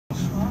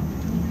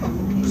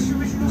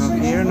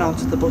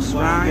onto the bus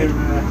ride.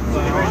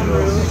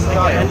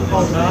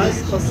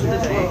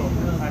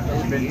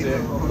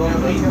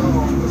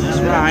 That's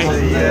right.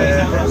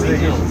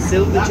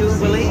 Silver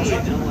Jubilee.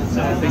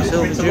 Big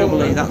Silver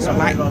Jubilee, that's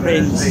Black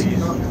Prince.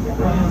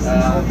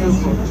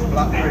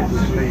 Black Prince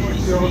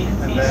leaves,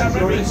 and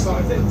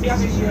then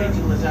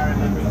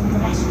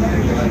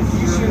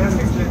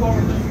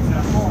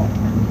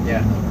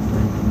yeah.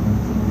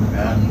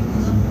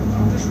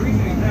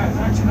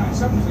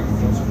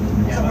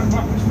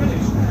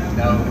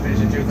 No, it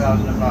finished in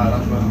 2005,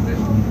 that's when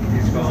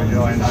it's got to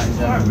join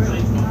 97.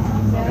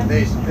 And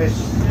this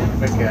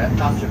maquette,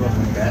 Amsterdam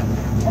maquette,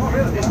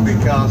 is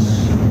because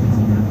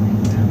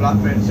Black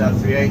Prince had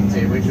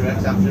 380, which were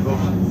ex-Amsterdam,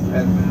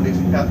 and they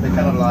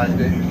cannibalised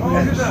it,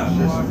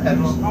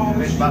 hence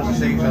mismatch the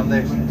seats on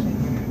this.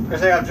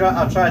 Because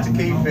I've tried to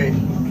keep it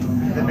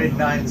the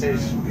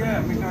mid-90s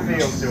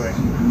feel to it.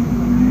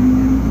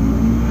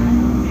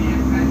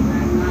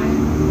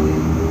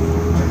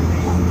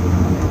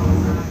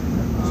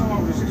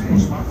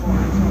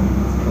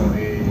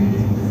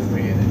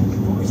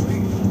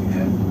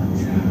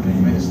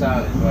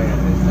 Started way ahead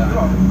of his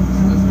time.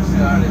 The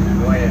started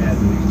way ahead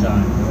of his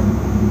time.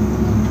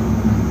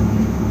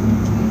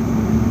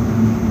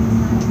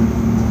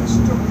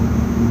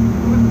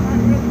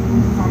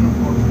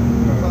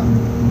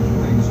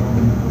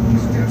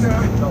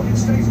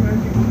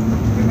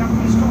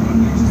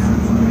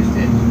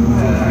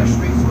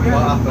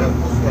 What happened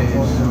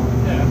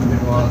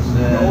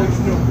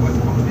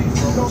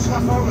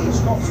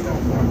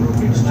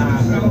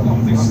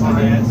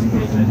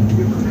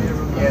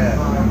yeah,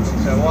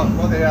 so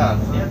what they had,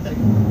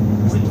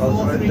 well,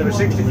 there were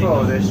 64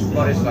 of this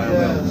body style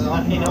built,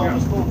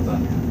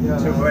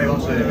 2 for A1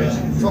 service,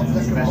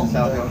 domestic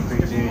South Yorkshire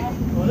PTE.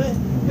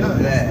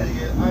 Then,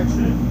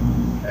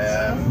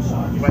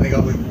 when they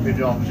got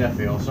withdrawn from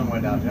Sheffield, some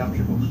went down to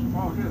Hampshire Bus,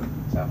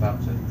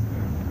 Southampton,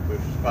 which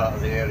was part of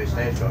the early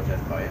stagecoach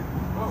empire,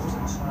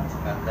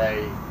 and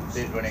they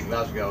did run in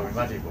Glasgow in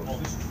Magic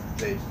Bus,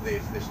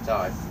 this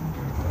type.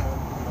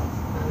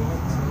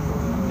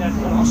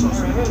 I've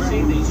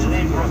seen these in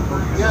Edinburgh.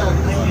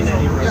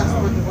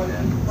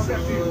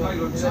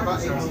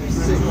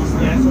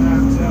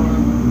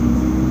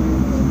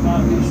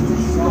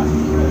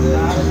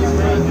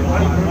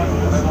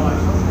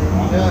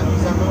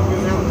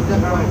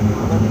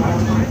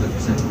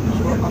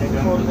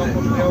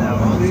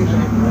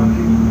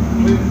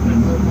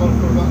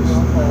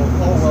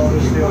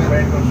 Steel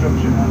frame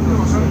construction.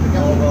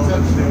 All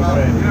welded steel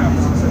frame.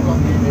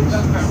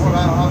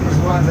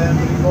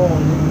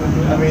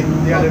 I mean,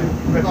 they had a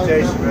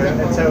reputation for a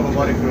terrible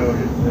body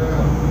corrosion.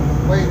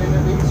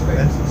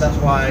 That's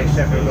why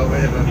Sheffield got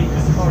rid of them at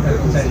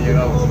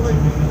 10-year-old.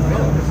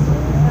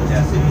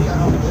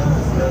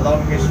 The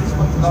longest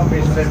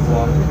lived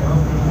one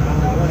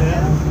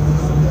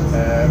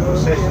was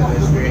Sisters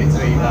is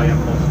 383 by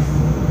Apple.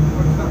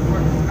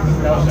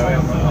 No, sorry,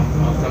 I'm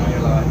telling you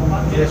a lie.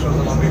 This was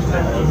the longest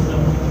lived one.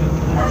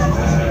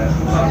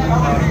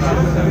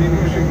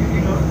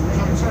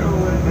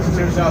 There's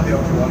 2 South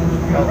Yorkshire ones,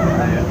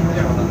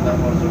 that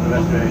one's under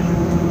restoration.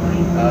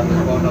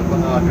 There's one up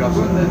at Ardross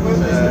and then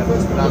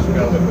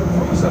Glasgow,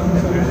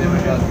 Museum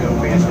of Glasgow,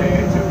 BSJ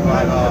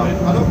 825R.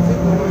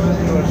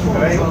 It was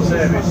for A1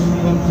 service,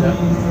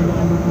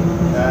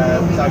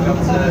 tagged on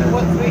to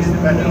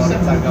independent on it,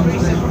 tagged on to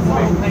this.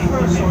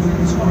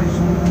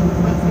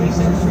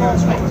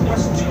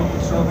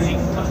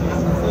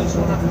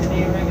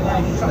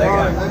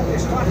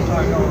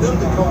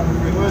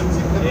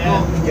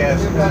 Yes,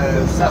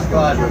 South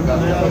Glasgow got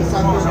that.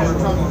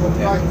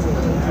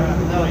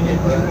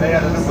 They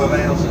had a number of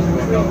Ailsas who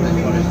got this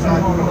one this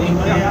time.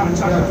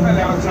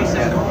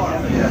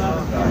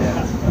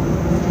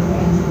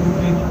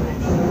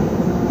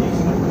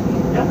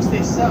 What's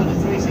this sound? A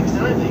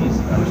 369 these?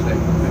 That was it.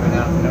 Living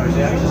out for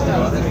noisy axle.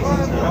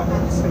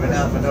 Living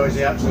out for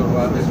noisy axle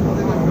like this one.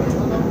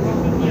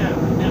 Yeah,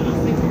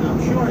 I'm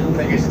sure The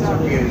thing is, it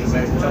took years to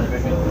make the top of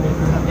it. You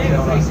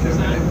don't have to do it.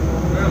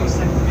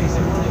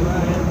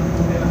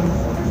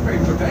 It's very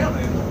good down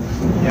there.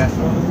 Yeah.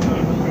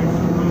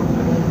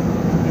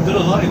 We've done a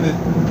lot on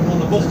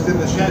the buses in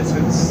the shed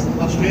since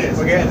last year.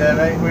 We're getting there,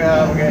 mate.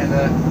 We're getting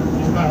there.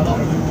 There's a lot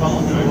of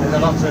There's a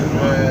lot of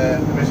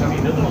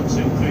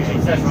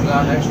festivals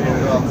out next year as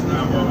well.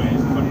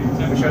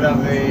 We should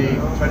have the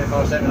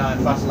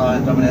 24/79 fast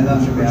line dominate,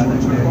 that should be out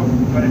next year.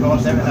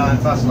 24/79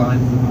 fast line,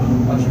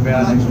 that should be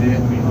out next year.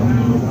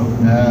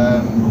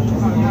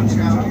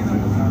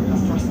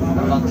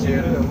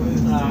 Atlantean,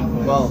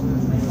 well,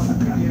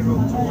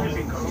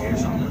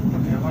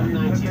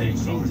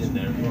 1918s in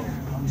there.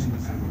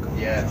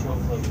 yeah.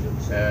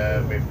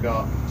 We've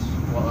got,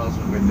 what else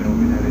have we done?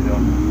 We nearly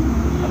done.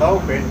 I'm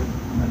hoping,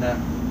 and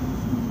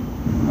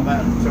I'm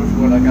at touch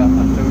wood, I can't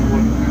touch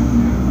wood.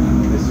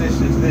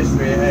 This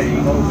 388,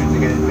 I'm hoping to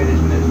get it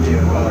finished next year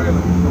as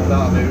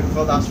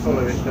well. That's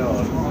fully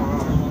restored.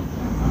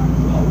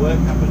 a lot of work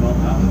happened on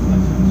that.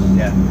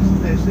 Yeah,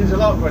 there's a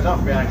lot goes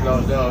off behind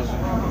closed doors.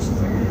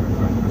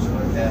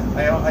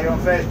 Yeah, are you on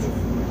Facebook?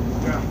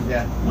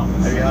 Yeah.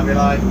 Have you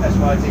like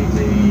SYTT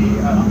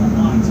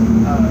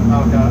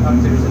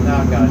activities and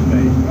archives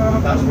page?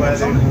 That's where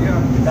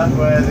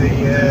the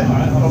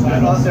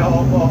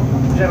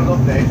general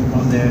update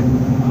on there.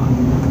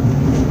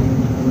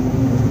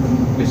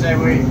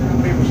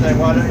 People say,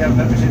 why don't you have a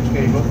membership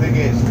scheme? But the thing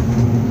is,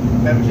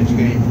 membership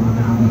scheme,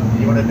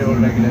 you want to do a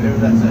regular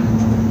newsletter.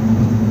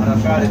 And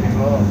I've tried it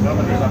before, not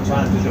because I've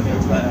time to do a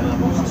newsletter.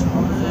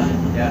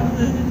 Yeah.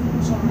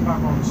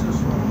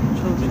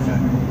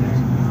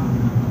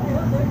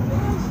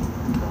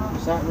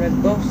 Is that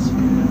red bus?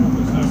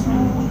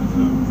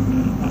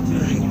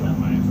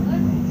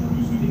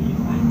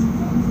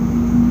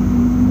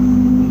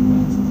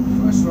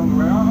 First on the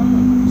way out,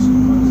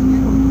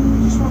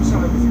 just want to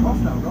sell everything off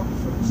now, not the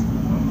first.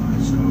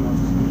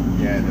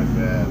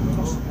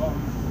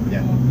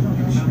 Yeah,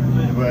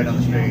 the word on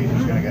the street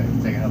is going to get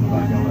taken up by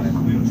government.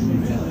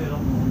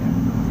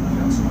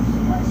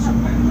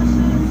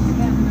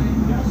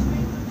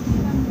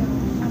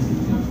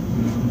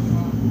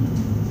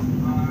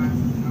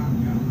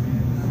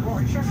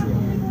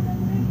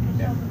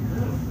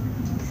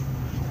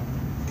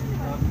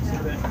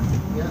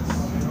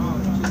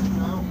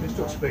 It's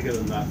much bigger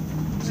than that.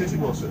 City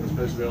bus is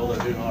supposed to be all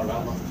they're doing all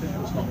around.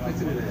 It's not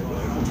fitting in here, but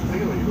it's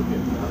bigger when you look at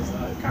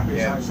it.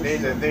 Yeah,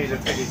 these are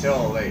pretty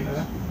tall, these.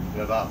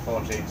 They're about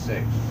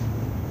 14.6.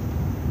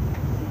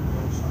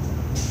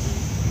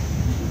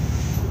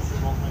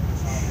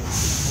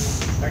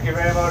 Thank you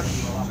very much.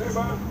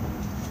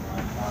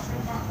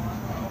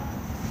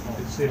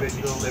 It's the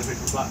original livery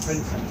from Black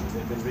Prince.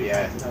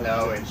 Yeah,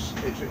 no,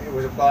 it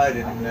was applied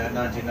in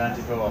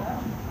 1994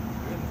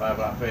 by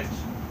Black Prince.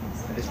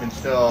 And it's been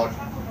stored.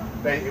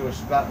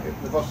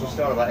 The bus was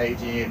stored about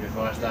 18 years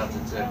before I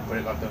started to put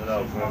it back on the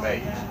road for a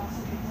mate.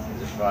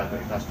 He's a surprise, but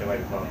he passed away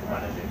before I could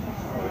manage it.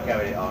 But we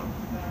carried it on.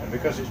 And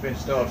because it's been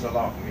stored so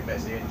long, it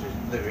makes the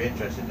livery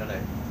interesting, doesn't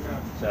it?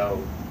 So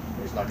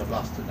it's like a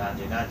blast of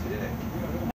 1990, isn't it?